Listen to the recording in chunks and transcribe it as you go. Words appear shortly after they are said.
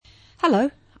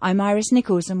Hello, I'm Iris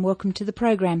Nichols and welcome to the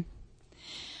program.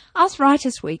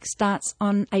 Arthritis Week starts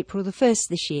on April the 1st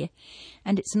this year,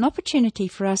 and it's an opportunity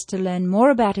for us to learn more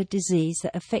about a disease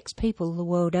that affects people the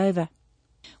world over.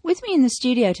 With me in the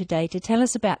studio today to tell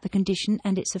us about the condition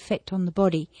and its effect on the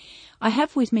body, I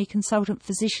have with me consultant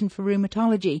physician for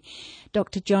rheumatology,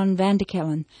 Dr. John van der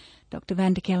Kallen. Dr.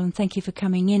 van der Kallen, thank you for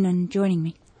coming in and joining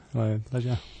me. Hello,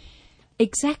 pleasure.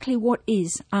 Exactly what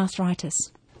is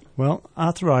arthritis? Well,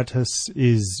 arthritis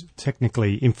is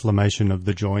technically inflammation of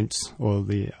the joints or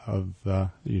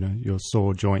your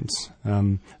sore joints,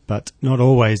 but not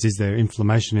always is there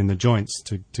inflammation in the joints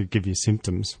to give you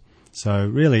symptoms. So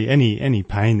really, any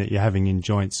pain that you're having in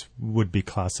joints would be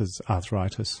classed as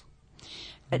arthritis.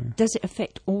 Does it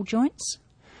affect all joints?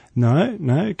 No,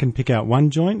 it can pick out one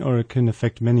joint or it can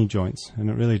affect many joints, and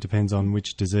it really depends on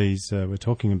which disease we're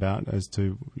talking about as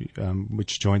to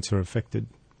which joints are affected.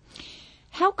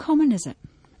 How common is it?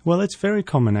 Well, it's very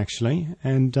common actually,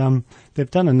 and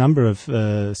they've done a number of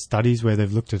studies where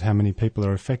they've looked at how many people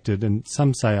are affected, and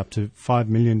some say up to 5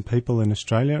 million people in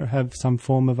Australia have some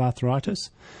form of arthritis,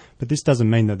 but this doesn't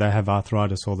mean that they have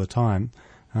arthritis all the time.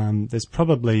 There's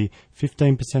probably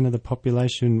 15% of the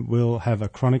population will have a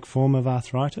chronic form of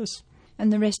arthritis.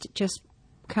 And the rest it just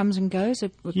comes and goes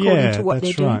according to what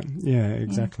they're doing? Yeah, that's right. Yeah,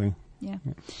 exactly. Yeah.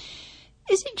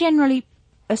 Is it generally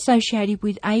associated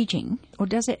with ageing, or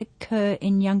does it occur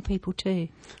in young people too?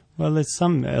 Well, there's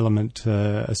some element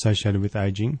associated with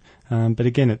ageing, but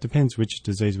again, it depends which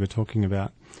disease we're talking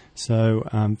about. So,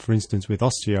 for instance, with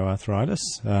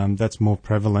osteoarthritis, that's more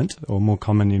prevalent or more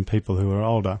common in people who are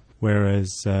older,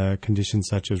 whereas conditions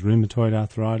such as rheumatoid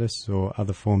arthritis or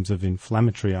other forms of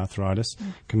inflammatory arthritis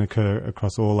can occur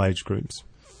across all age groups.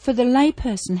 For the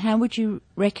layperson, how would you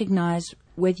recognise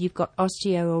whether you've got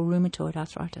osteo or rheumatoid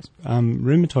arthritis?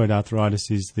 Rheumatoid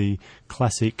arthritis is the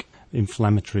classic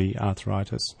inflammatory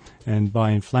arthritis, and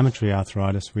by inflammatory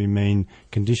arthritis we mean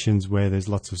conditions where there's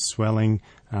lots of swelling,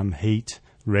 heat,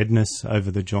 redness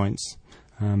over the joints,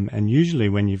 and usually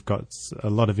when you've got a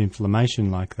lot of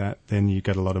inflammation like that, then you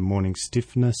get a lot of morning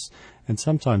stiffness, and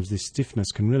sometimes this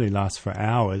stiffness can really last for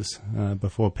hours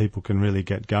before people can really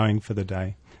get going for the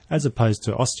day, as opposed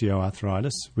to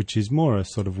osteoarthritis, which is more a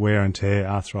sort of wear and tear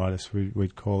arthritis,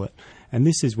 we'd call it. And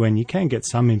this is when you can get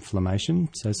some inflammation,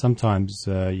 so sometimes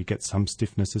you get some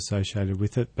stiffness associated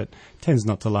with it, but it tends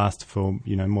not to last for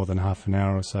more than half an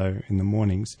hour or so in the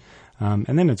mornings.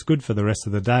 And then it's good for the rest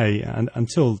of the day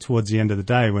until towards the end of the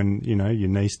day when your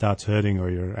knee starts hurting or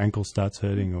your ankle starts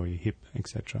hurting or your hip,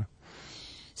 etc.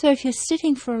 So if you're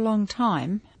sitting for a long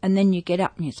time and then you get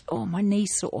up and you say, oh, my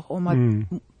knee's sore or my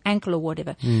ankle or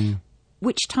whatever,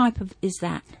 which type is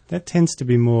that? That tends to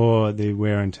be more the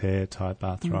wear and tear type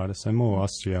arthritis, so more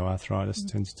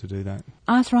osteoarthritis tends to do that.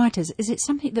 Arthritis, is it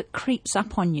something that creeps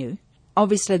up on you?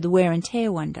 Obviously the wear and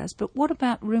tear one does, but what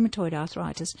about rheumatoid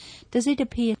arthritis? Does it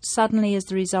appear suddenly as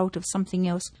the result of something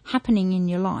else happening in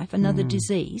your life, another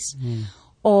disease,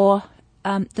 or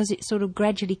does it sort of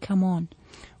gradually come on?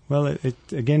 Well,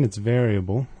 it's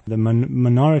variable. The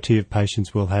minority of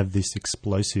patients will have this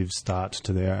explosive start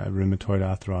to their rheumatoid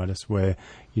arthritis where,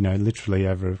 literally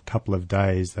over a couple of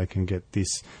days they can get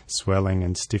this swelling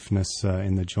and stiffness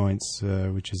in the joints,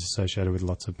 which is associated with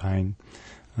lots of pain.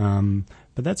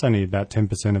 But that's only about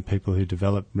 10% of people who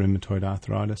develop rheumatoid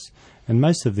arthritis, and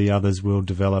most of the others will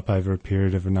develop over a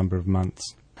period of a number of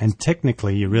months. And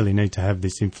technically, you really need to have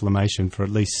this inflammation for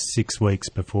at least 6 weeks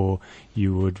before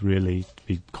you would really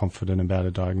be confident about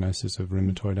a diagnosis of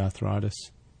rheumatoid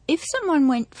arthritis. If someone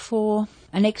went for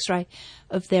an X-ray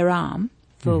of their arm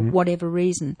for whatever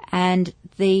reason, and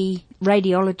the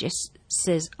radiologist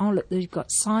says, oh, look, they've got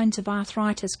signs of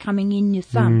arthritis coming in your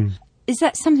thumb, is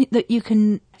that something that you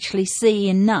can actually see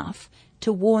enough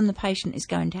to warn the patient is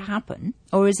going to happen,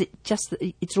 or is it just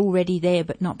that it's already there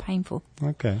but not painful?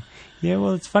 Okay. Yeah,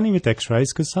 well, it's funny with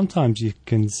X-rays because sometimes you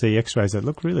can see X-rays that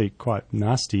look really quite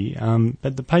nasty,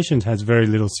 but the patient has very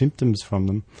little symptoms from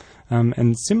them.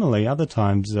 And similarly, other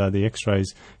times the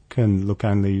X-rays can look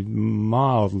only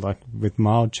mild, like with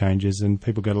mild changes, and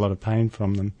people get a lot of pain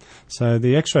from them. So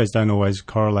the X-rays don't always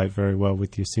correlate very well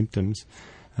with your symptoms.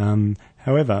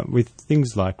 However, with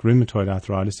things like rheumatoid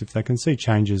arthritis, if they can see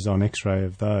changes on X-ray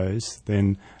of those,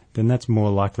 then that's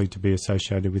more likely to be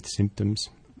associated with symptoms.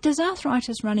 Does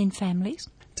arthritis run in families?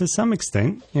 To some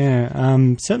extent, yeah.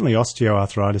 Certainly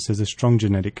osteoarthritis has a strong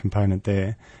genetic component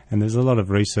there, and there's a lot of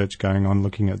research going on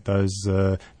looking at those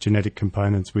genetic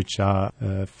components which are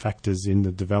factors in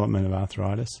the development of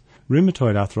arthritis.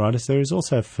 Rheumatoid arthritis, there is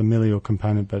also a familial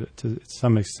component, but to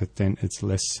some extent it's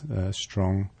less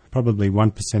strong. Probably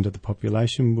 1% of the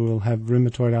population will have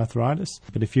rheumatoid arthritis.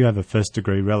 But if you have a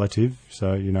first-degree relative,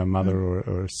 so, mother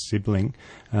or a sibling,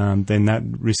 then that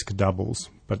risk doubles.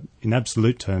 But in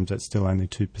absolute terms, that's still only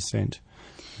 2%.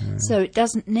 So it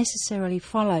doesn't necessarily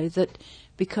follow that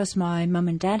because my mum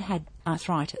and dad had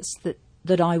arthritis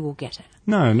that I will get it.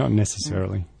 No, not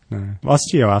necessarily. No.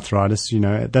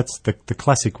 Osteoarthritis, that's the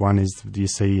classic one is you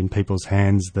see in people's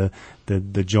hands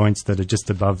the joints that are just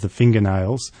above the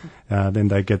fingernails. Then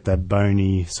they get that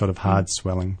bony sort of hard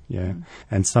swelling. Yeah,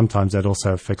 and sometimes that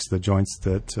also affects the joints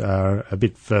that are a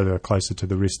bit closer to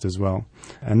the wrist as well.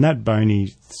 And that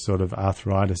bony sort of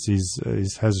arthritis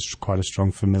has quite a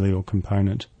strong familial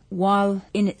component. While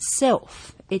in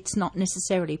itself it's not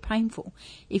necessarily painful,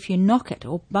 if you knock it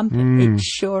or bump it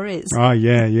sure is. Oh,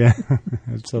 yeah,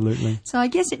 absolutely. So I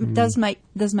guess it does make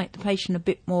the patient a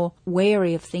bit more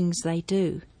wary of things they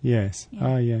do. Yes, yeah.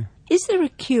 Oh, yeah. Is there a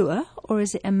cure or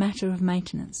is it a matter of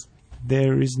maintenance?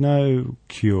 There is no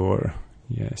cure,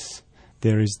 yes.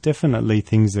 There is definitely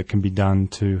things that can be done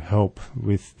to help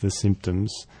with the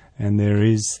symptoms, and there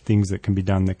is things that can be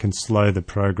done that can slow the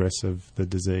progress of the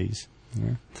disease.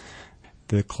 Yeah.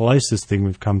 The closest thing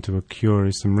we've come to a cure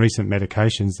is some recent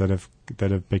medications that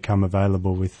have become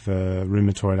available with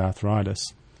rheumatoid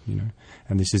arthritis,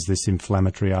 and this is this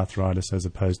inflammatory arthritis as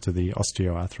opposed to the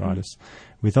osteoarthritis.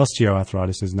 With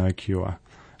osteoarthritis, there's no cure,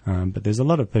 but there's a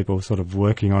lot of people sort of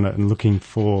working on it and looking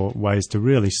for ways to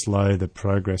really slow the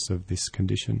progress of this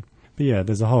condition. But yeah,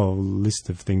 there's a whole list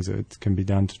of things that can be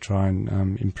done to try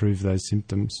and improve those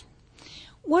symptoms.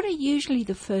 What are usually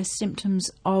the first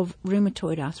symptoms of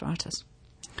rheumatoid arthritis?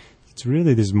 It's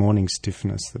really this morning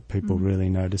stiffness that people really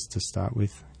notice to start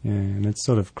with. Yeah, and it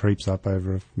sort of creeps up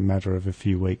over a matter of a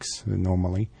few weeks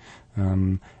normally.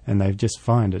 And they just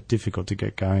find it difficult to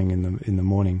get going in the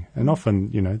morning. And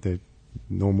often, the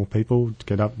normal people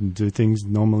get up and do things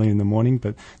normally in the morning,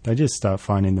 but they just start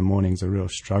finding the mornings a real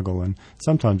struggle, and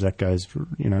sometimes that goes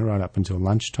right up until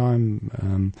lunchtime,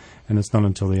 and it's not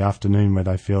until the afternoon where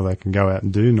they feel they can go out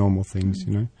and do normal things.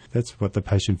 That's what the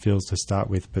patient feels to start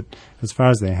with. But as far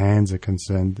as their hands are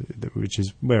concerned, which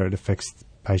is where it affects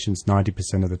patients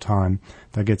 90% of the time,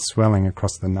 they get swelling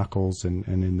across the knuckles and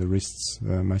in the wrists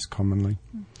most commonly.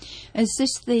 Is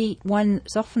this the one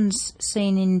that's often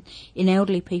seen in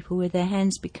elderly people where their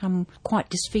hands become quite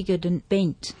disfigured and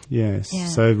bent? Yes. Yeah.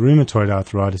 So rheumatoid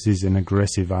arthritis is an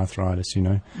aggressive arthritis,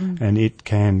 and it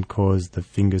can cause the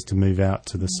fingers to move out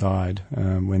to the side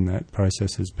when that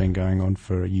process has been going on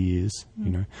for years,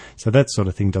 So that sort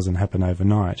of thing doesn't happen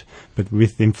overnight. But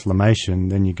with inflammation,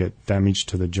 then you get damage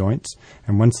to the joints,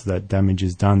 and once that damage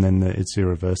is done, then it's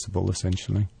irreversible,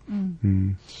 essentially.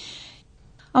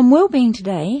 On Wellbeing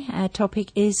Today, our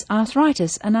topic is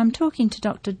arthritis, and I'm talking to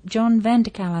Dr. John van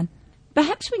der Kallen.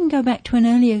 Perhaps we can go back to an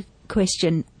earlier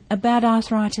question about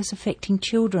arthritis affecting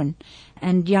children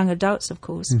and young adults, of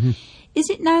course. Is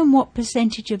it known what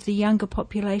percentage of the younger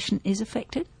population is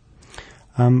affected?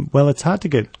 Well, it's hard to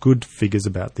get good figures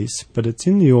about this, but it's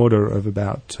in the order of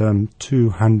about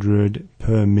 200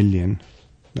 per million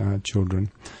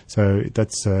children. So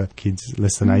that's kids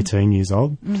less than 18 years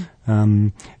old.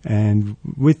 And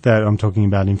with that, I'm talking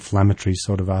about inflammatory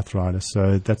sort of arthritis.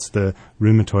 So that's the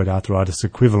rheumatoid arthritis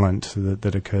equivalent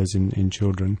that occurs in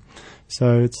children.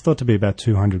 So it's thought to be about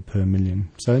 200 per million.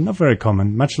 So not very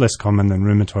common, much less common than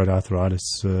rheumatoid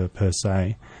arthritis per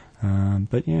se.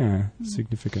 But yeah,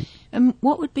 significant. And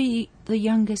what would be the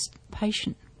youngest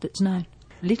patient that's known?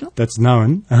 Little? That's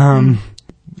known.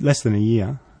 Less than a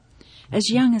year. As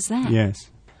young as that? Yes.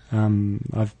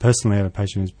 I've personally had a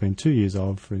patient who's been 2 years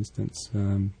old, for instance.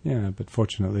 But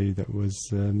fortunately that was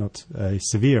not a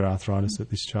severe arthritis that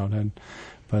this child had.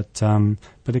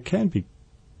 But it can be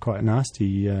quite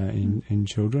nasty in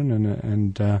children,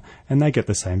 and they get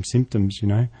the same symptoms,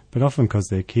 But often because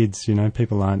they're kids,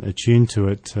 people aren't attuned to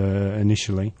it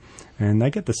initially, and they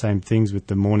get the same things with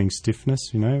the morning stiffness,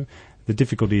 The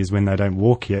difficulty is when they don't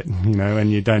walk yet,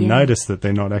 and you don't notice that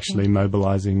they're not actually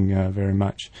mobilising very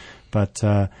much. But,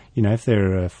 if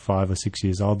they're 5 or 6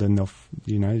 years old, then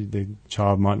the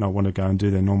child might not want to go and do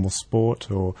their normal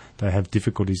sport, or they have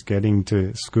difficulties getting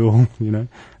to school,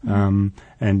 and,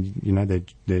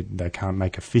 they can't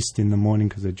make a fist in the morning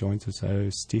because their joints are so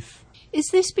stiff. Is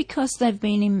this because they've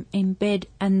been in bed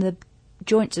and the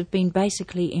joints have been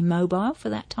basically immobile for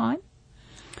that time?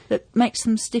 That makes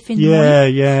them stiff in the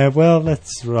morning? Yeah, well,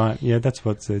 that's right. Yeah, that's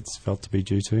what it's felt to be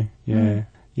due to. Yeah.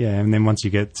 Yeah, and then once you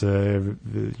get, the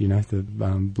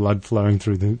blood flowing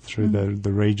through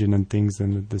the region and things,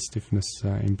 then the stiffness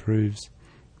improves.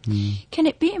 Can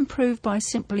it be improved by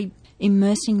simply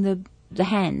immersing the the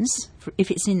hands,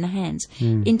 if it's in the hands,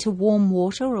 into warm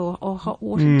water or hot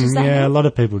water? Does that Yeah, help? a lot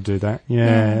of people do that.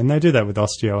 Yeah, and they do that with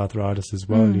osteoarthritis as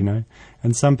well, you know.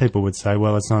 And some people would say,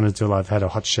 well, it's not until I've had a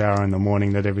hot shower in the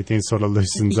morning that everything sort of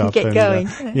loosens You up. get and, going.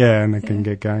 and they can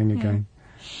get going again.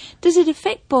 Does it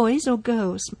affect boys or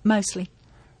girls mostly?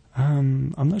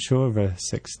 I'm not sure of a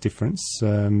sex difference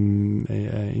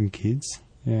in kids.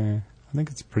 Yeah, I think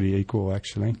it's pretty equal,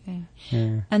 actually. Okay.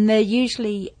 Yeah. And they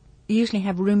usually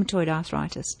have rheumatoid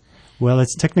arthritis. Well,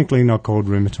 it's technically not called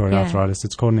rheumatoid Yeah. arthritis.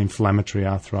 It's called an inflammatory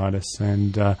arthritis,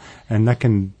 and that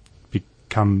can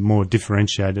become more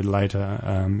differentiated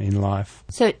later in life.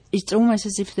 So it's almost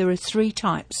as if there are three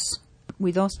types,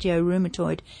 with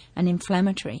osteorheumatoid and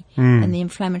inflammatory, and the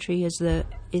inflammatory is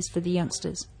for the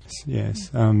youngsters. Yes,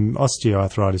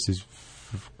 osteoarthritis is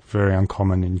very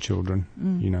uncommon in children,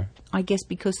 you know. I guess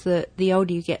because the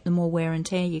older you get, the more wear and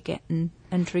tear you get and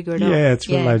trigger it off. Yeah, it's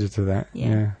related to that, Yeah.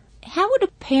 yeah. How would a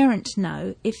parent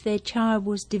know if their child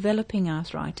was developing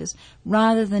arthritis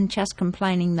rather than just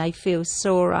complaining they feel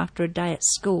sore after a day at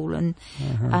school and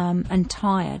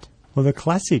tired? Well, the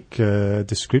classic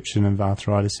description of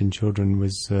arthritis in children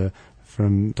was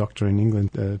from a doctor in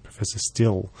England, Professor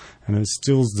Still, and it was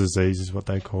Still's disease is what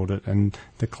they called it. And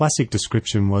the classic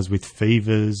description was with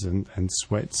fevers and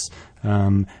sweats,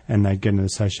 and they'd get an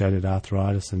associated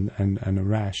arthritis and a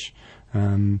rash.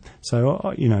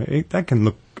 So, you know, that can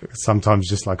look sometimes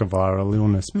just like a viral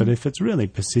illness, but if it's really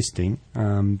persisting,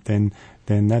 then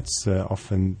that's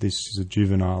often this is a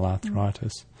juvenile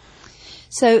arthritis.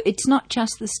 So it's not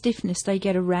just the stiffness, they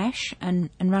get a rash and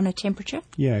run a temperature?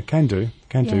 Yeah, can do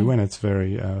when it's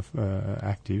very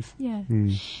active. Yeah.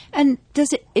 And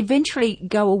does it eventually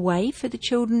go away for the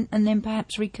children and then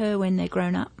perhaps recur when they're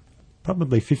grown up?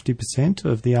 Probably 50%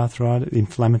 of the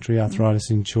inflammatory arthritis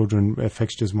in children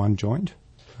affects just one joint,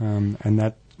 and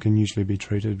that can usually be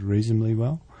treated reasonably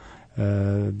well.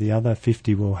 The other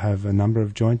 50 will have a number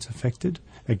of joints affected.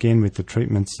 Again, with the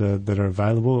treatments that are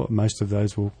available, most of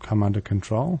those will come under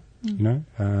control. You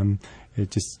know,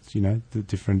 it just, you know, the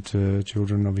different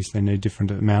children obviously need different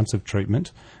amounts of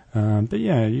treatment, but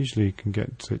yeah, usually you can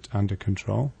get it under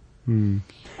control.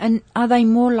 And are they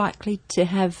more likely to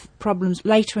have problems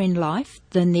later in life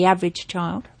than the average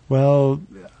child? Well,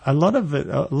 a lot of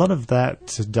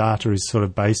that data is sort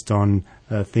of based on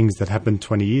things that happened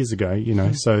 20 years ago, you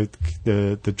know, so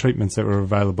the treatments that were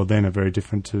available then are very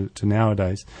different to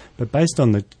nowadays. But based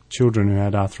on the children who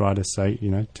had arthritis, say,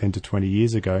 you know, 10 to 20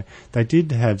 years ago, they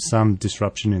did have some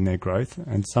disruption in their growth,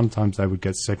 and sometimes they would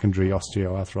get secondary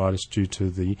osteoarthritis due to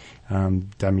the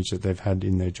damage that they've had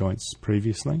in their joints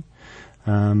previously.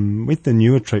 With the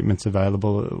newer treatments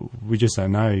available, we just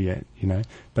don't know yet, you know.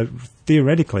 But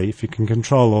theoretically, if you can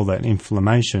control all that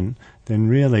inflammation, then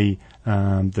really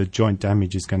the joint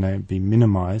damage is going to be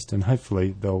minimised, and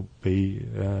hopefully they'll be,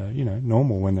 you know,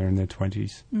 normal when they're in their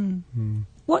 20s.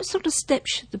 What sort of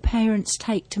steps should the parents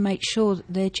take to make sure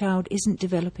that their child isn't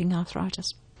developing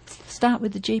arthritis? Start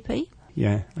with the GP?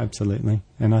 Yeah, absolutely.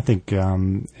 And I think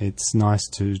it's nice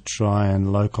to try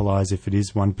and localise if it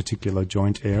is one particular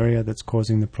joint area that's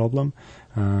causing the problem.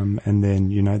 And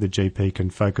then, you know, the GP can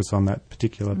focus on that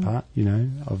particular part, you know.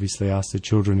 Obviously ask the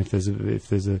children if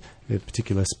there's a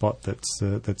particular spot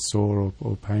that's sore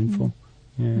or painful.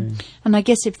 Yeah. And I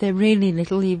guess if they're really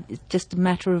little, it's just a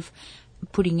matter of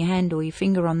putting your hand or your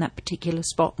finger on that particular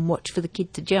spot and watch for the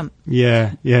kid to jump.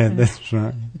 Yeah, that's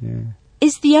right, yeah.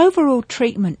 Is the overall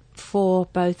treatment for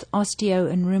both osteo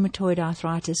and rheumatoid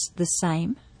arthritis the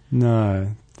same?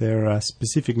 No, there are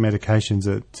specific medications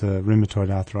that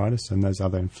rheumatoid arthritis and those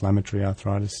other inflammatory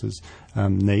arthritises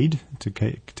need to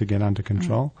get under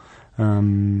control.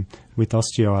 With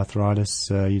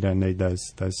osteoarthritis, you don't need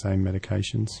those same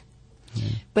medications. Yeah.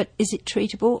 But is it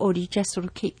treatable, or do you just sort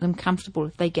of keep them comfortable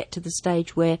if they get to the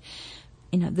stage where,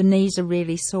 you know, the knees are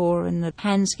really sore and the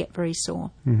hands get very sore?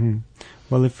 Mm-hmm.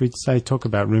 Well, if we talk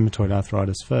about rheumatoid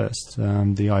arthritis first,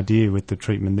 the idea with the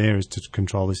treatment there is to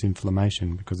control this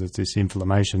inflammation, because it's this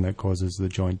inflammation that causes the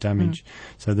joint damage.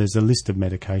 So there's a list of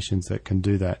medications that can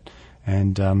do that,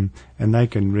 and they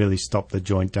can really stop the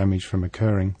joint damage from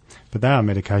occurring. But they are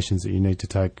medications that you need to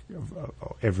take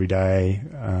every day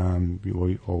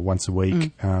or once a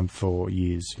week for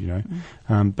years, you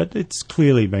know. But it's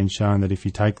clearly been shown that if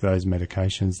you take those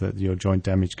medications, that your joint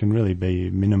damage can really be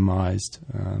minimised.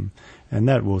 And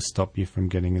that will stop you from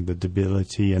getting the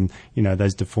debility and, you know,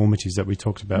 those deformities that we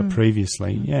talked about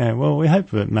previously. Yeah, well, we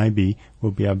hope that maybe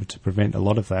we'll be able to prevent a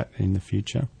lot of that in the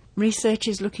future. Research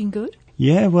is looking good?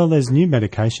 Yeah, well, there's new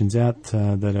medications out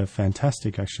that are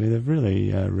fantastic, actually. They've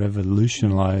really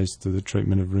revolutionised the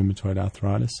treatment of rheumatoid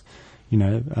arthritis.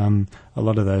 A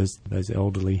lot of those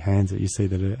elderly hands that you see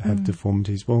that have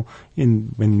deformities, well,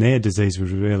 when their disease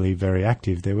was really very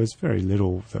active, there was very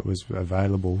little that was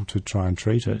available to try and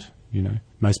treat it.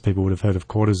 Most people would have heard of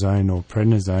cortisone or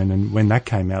prednisone, and when that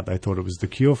came out, they thought it was the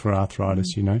cure for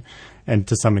arthritis, and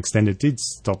to some extent it did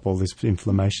stop all this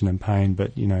inflammation and pain,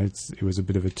 but, it was a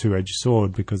bit of a two-edged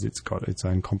sword because it's got its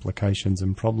own complications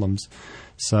and problems.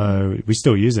 So we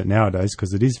still use it nowadays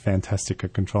because it is fantastic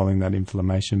at controlling that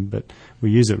inflammation, but we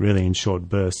use it really in short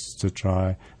bursts to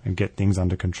try and get things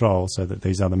under control so that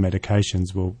these other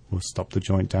medications will stop the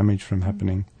joint damage from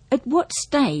happening. At what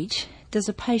stage does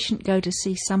a patient go to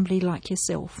see somebody like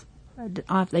yourself?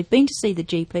 They've been to see the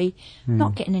GP,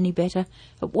 not getting any better.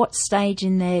 At what stage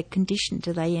in their condition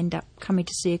do they end up coming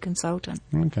to see a consultant?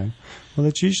 Okay. Well,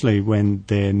 it's usually when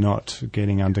they're not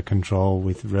getting under control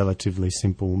with relatively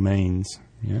simple means.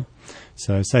 Yeah.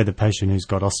 So say the patient who's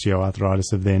got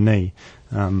osteoarthritis of their knee,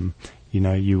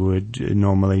 you would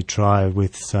normally try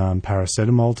with some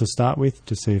paracetamol to start with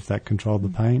to see if that controlled the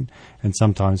pain. And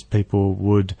sometimes people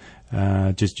would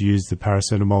just use the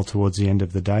paracetamol towards the end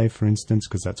of the day, for instance,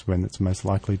 because that's when it's most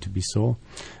likely to be sore.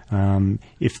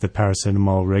 If the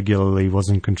paracetamol regularly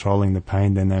wasn't controlling the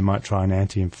pain, then they might try an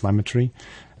anti-inflammatory,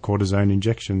 cortisone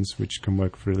injections, which can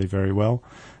work really very well.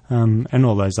 And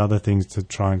all those other things to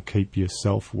try and keep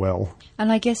yourself well.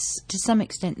 And I guess to some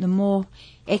extent the more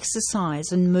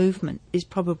exercise and movement is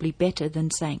probably better than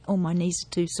saying, my knees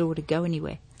are too sore to go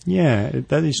anywhere. Yeah,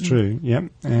 that is true, yep.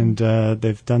 And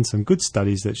they've done some good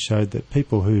studies that showed that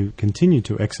people who continue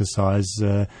to exercise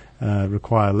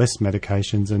require less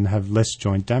medications and have less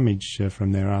joint damage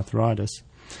from their arthritis.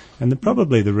 And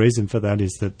probably the reason for that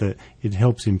is that it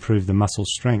helps improve the muscle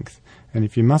strength. And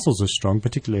if your muscles are strong,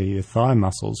 particularly your thigh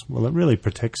muscles, well, it really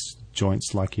protects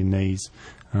joints like your knees.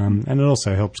 And it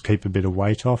also helps keep a bit of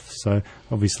weight off. So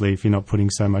obviously if you're not putting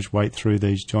so much weight through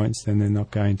these joints, then they're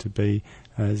not going to be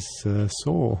as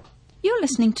sore. You're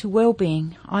listening to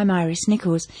Wellbeing. I'm Iris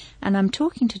Nichols, and I'm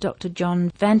talking to Dr.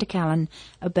 John van der Kallen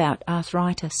about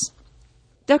arthritis.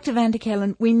 Dr. van der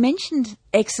Kallen, we mentioned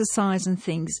exercise and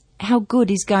things. How good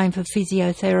is going for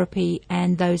physiotherapy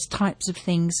and those types of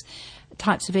things,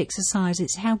 types of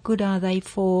exercises? How good are they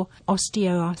for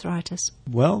osteoarthritis?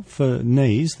 Well, for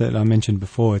knees that I mentioned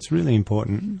before, it's really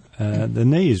important. The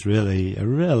knee is really a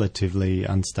relatively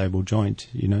unstable joint.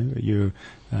 You're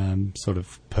sort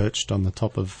of perched on the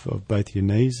top of both your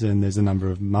knees, and there's a number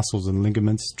of muscles and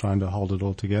ligaments trying to hold it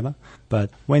all together.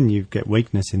 But when you get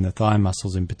weakness in the thigh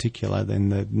muscles in particular, then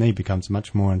the knee becomes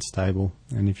much more unstable.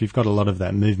 And if you've got a lot of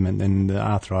that movement, then the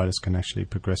arthritis can actually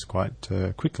progress quite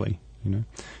quickly.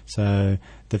 So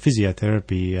the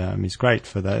physiotherapy is great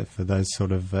for those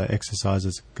sort of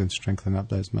exercises that can strengthen up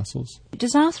those muscles.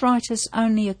 Does arthritis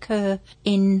only occur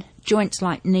in joints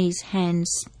like knees,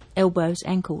 hands, elbows,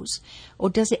 ankles, or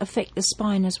does it affect the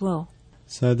spine as well?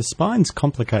 So the spine's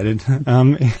complicated.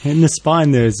 In the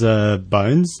spine there's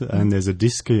bones, and there's a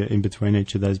disc in between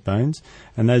each of those bones,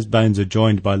 and those bones are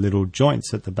joined by little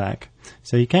joints at the back.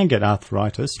 So you can get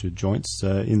arthritis to joints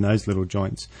in those little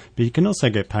joints, but you can also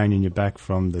get pain in your back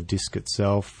from the disc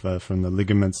itself, from the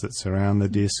ligaments that surround the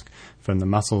disc, from the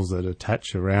muscles that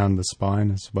attach around the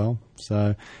spine as well.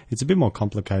 So it's a bit more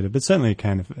complicated, but certainly it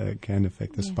can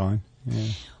affect the spine. Yeah.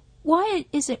 Why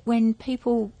is it when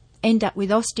people end up with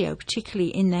osteo,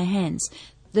 particularly in their hands,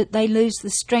 that they lose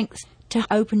the strength to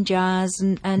open jars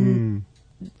and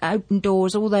open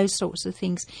doors, all those sorts of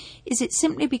things? Is it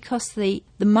simply because the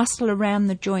muscle around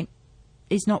the joint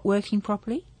is not working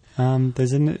properly?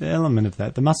 There's an element of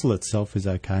that. The muscle itself is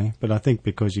okay, but I think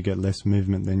because you get less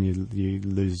movement, then you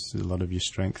lose a lot of your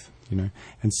strength,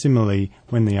 And similarly,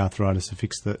 when the arthritis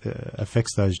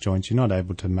affects those joints, you're not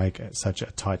able to make such a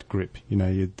tight grip.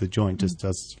 The joint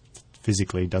just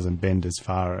physically doesn't bend as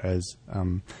far as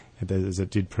it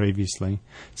did previously.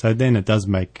 So then it does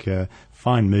make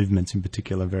fine movements in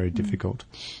particular very difficult.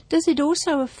 Does it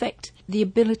also affect the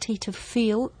ability to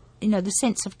feel, the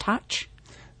sense of touch?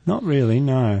 Not really,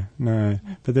 no.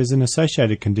 But there's an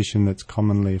associated condition that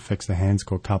commonly affects the hands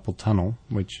called carpal tunnel,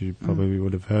 which you probably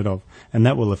would have heard of, and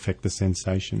that will affect the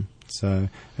sensation. So,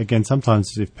 again,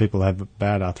 sometimes if people have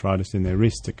bad arthritis in their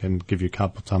wrist, it can give you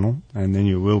carpal tunnel, and then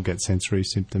you will get sensory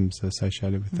symptoms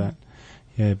associated with that.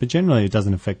 Yeah, but generally it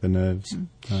doesn't affect the nerves.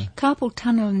 No. Carpal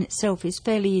tunnel in itself is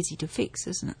fairly easy to fix,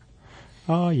 isn't it?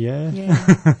 Oh, yeah.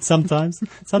 Sometimes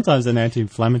an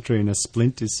anti-inflammatory and a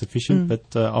splint is sufficient,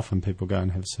 but often people go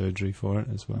and have surgery for it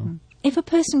as well. If a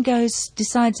person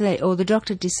or the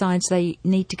doctor decides they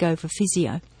need to go for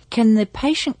physio, can the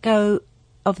patient go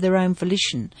of their own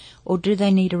volition, or do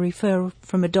they need a referral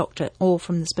from a doctor or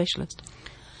from the specialist?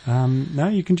 No,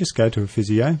 you can just go to a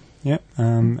physio. Yeah,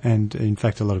 and in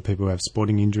fact, a lot of people who have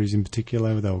sporting injuries in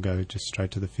particular, they'll go just straight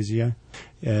to the physio.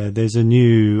 There's a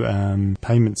new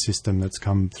payment system that's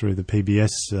come through the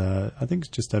PBS, I think it's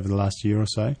just over the last year or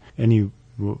so.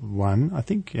 Anyone, I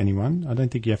don't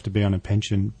think you have to be on a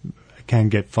pension, can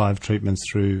get 5 treatments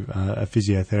through a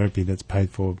physiotherapy that's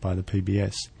paid for by the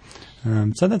PBS.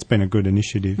 So that's been a good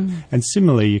initiative. And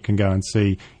similarly, you can go and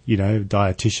see,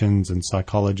 dietitians and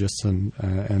psychologists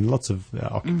and lots of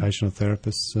occupational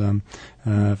therapists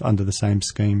under the same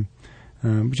scheme,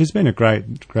 which has been a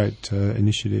great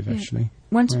initiative, actually.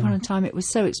 Once upon a time, it was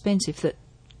so expensive that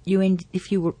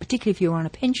particularly if you were on a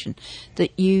pension,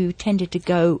 that you tended to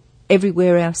go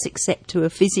everywhere else except to a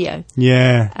physio.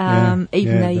 Even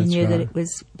though you knew that it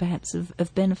was perhaps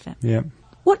of benefit. Yeah.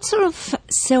 What sort of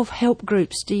self-help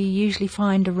groups do you usually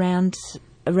find around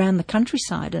the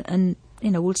countryside? And,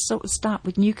 we'll sort of start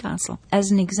with Newcastle.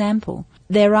 As an example,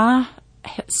 there are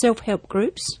self-help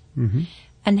groups,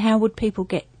 and how would people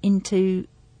get to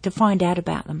find out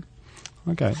about them?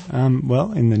 Okay.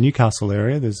 Well, in the Newcastle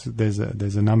area,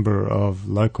 there's a number of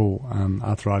local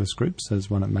arthritis groups.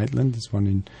 There's one at Maitland. There's one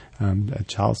in at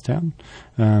Charlestown.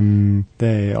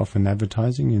 They're often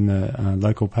advertising in the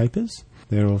local papers.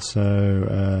 They're also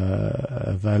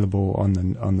available on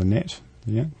the net.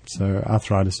 Yeah. So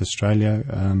Arthritis Australia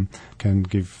can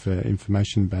give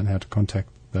information about how to contact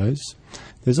those.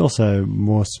 There's also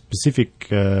more specific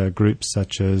groups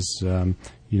such as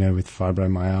with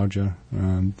fibromyalgia.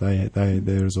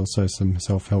 There's also some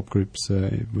self-help groups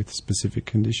with specific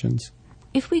conditions.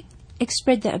 If we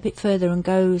spread that a bit further and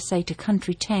go, say, to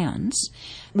country towns,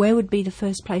 where would be the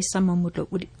first place someone would look?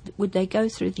 Would they go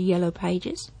through the yellow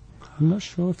pages? I'm not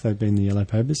sure if they've been in the yellow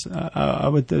papers. I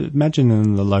would imagine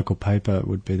in the local paper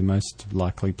would be the most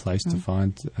likely place to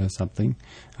find something.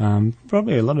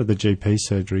 Probably a lot of the GP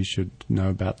surgeries should know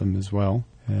about them as well.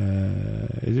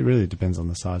 It really depends on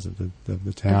the size of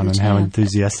the town and how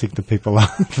enthusiastic the people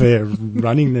are there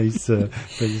running these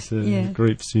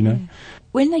groups,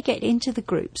 When they get into the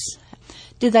groups,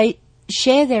 do they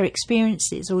share their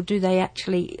experiences, or do they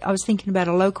actually, I was thinking about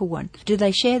a local one, do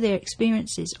they share their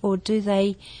experiences, or do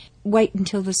they wait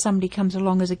until somebody comes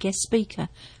along as a guest speaker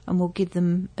and will give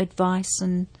them advice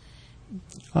and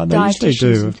they usually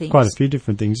do quite a few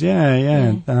different things.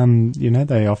 Yeah.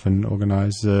 They often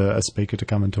organise a speaker to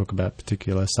come and talk about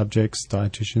particular subjects,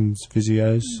 dietitians,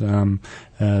 physios.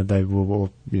 They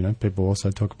will, people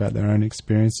also talk about their own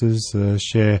experiences,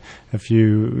 share a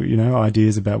few,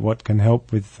 ideas about what can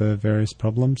help with various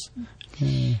problems.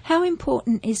 Yeah. How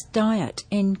important is diet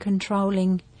in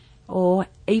controlling or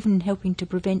even helping to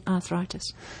prevent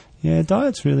arthritis? Yeah,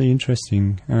 diet's really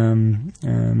interesting.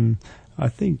 I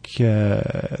think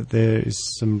there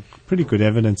is some pretty good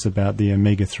evidence about the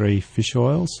omega-3 fish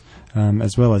oils,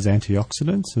 as well as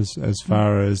antioxidants as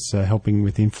far as helping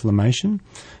with inflammation.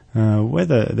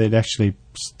 Whether it actually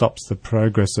stops the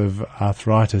progress of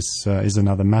arthritis is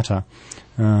another matter.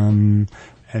 And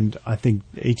I think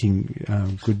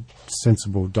eating good,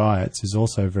 sensible diets is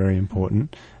also very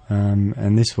important.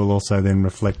 And this will also then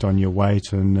reflect on your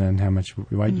weight and how much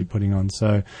weight you're putting on.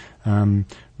 So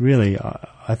really,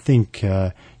 I think,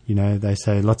 they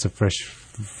say lots of fresh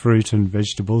fruit and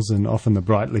vegetables, and often the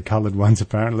brightly coloured ones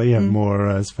apparently have more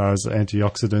as far as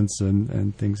antioxidants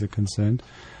and things are concerned.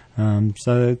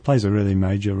 So it plays a really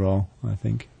major role, I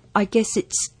think. I guess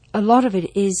a lot of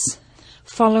it is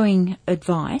following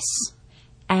advice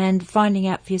and finding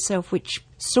out for yourself which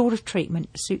sort of treatment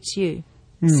suits you.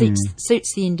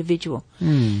 Suits the individual.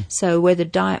 So whether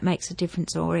diet makes a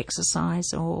difference or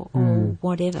exercise or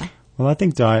whatever. Well, I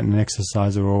think diet and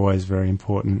exercise are always very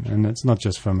important, and it's not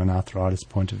just from an arthritis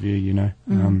point of view,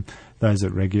 Those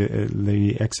that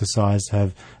regularly exercise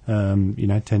have,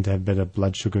 tend to have better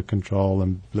blood sugar control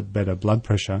and better blood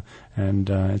pressure, and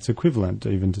it's equivalent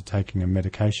even to taking a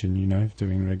medication,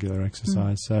 doing regular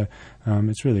exercise. So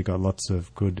it's really got lots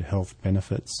of good health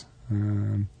benefits.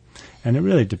 And it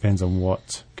really depends on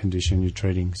what condition you're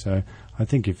treating. So I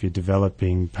think if you're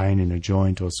developing pain in a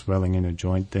joint or swelling in a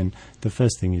joint, then the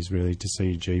first thing is really to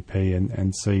see your GP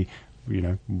and see,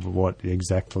 what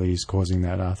exactly is causing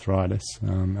that arthritis.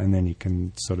 And then you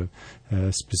can sort of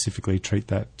specifically treat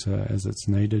that as it's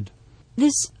needed.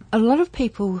 There's a lot of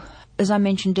people, as I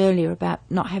mentioned earlier, about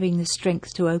not having the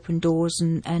strength to open doors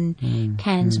and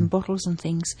cans and bottles and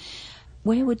things.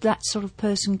 Where would that sort of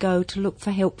person go to look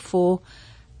for help for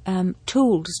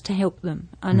tools to help them?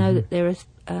 I know that there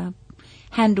are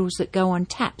handles that go on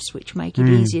taps which make it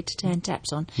easier to turn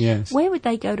taps on. Yes. Where would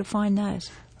they go to find those?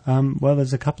 Well,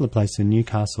 there's a couple of places in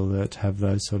Newcastle that have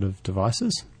those sort of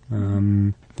devices.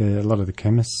 A lot of the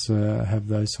chemists have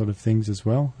those sort of things as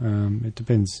well. It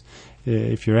depends.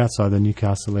 If you're outside the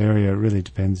Newcastle area, it really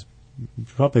depends.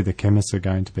 Probably the chemists are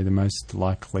going to be the most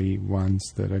likely ones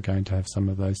that are going to have some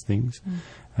of those things.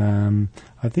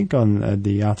 I think on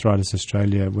the Arthritis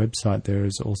Australia website there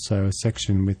is also a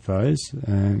section with those,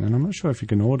 and I'm not sure if you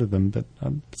can order them, but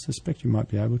I suspect you might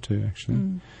be able to,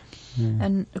 actually. Yeah.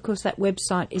 And, of course, that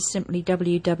website is simply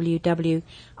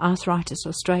www.Arthritis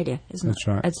Australia, isn't it? That's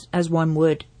right. As one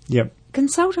word. Yep.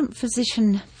 Consultant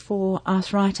physician for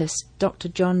arthritis, Dr.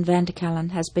 John van der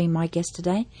Kallen, has been my guest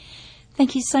today.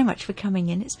 Thank you so much for coming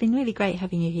in. It's been really great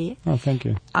having you here. Oh, thank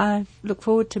you. I look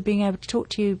forward to being able to talk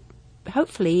to you,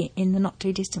 hopefully in the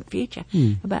not-too-distant future,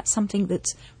 about something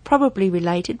that's probably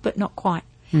related, but not quite.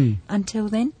 Until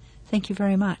then, thank you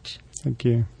very much. Thank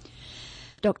you.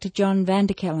 Dr. John van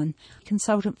der Kallen,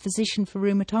 consultant physician for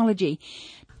rheumatology.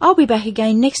 I'll be back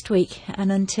again next week,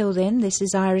 and until then, this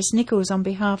is Iris Nichols on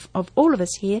behalf of all of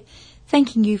us here,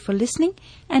 thanking you for listening,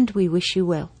 and we wish you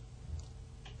well.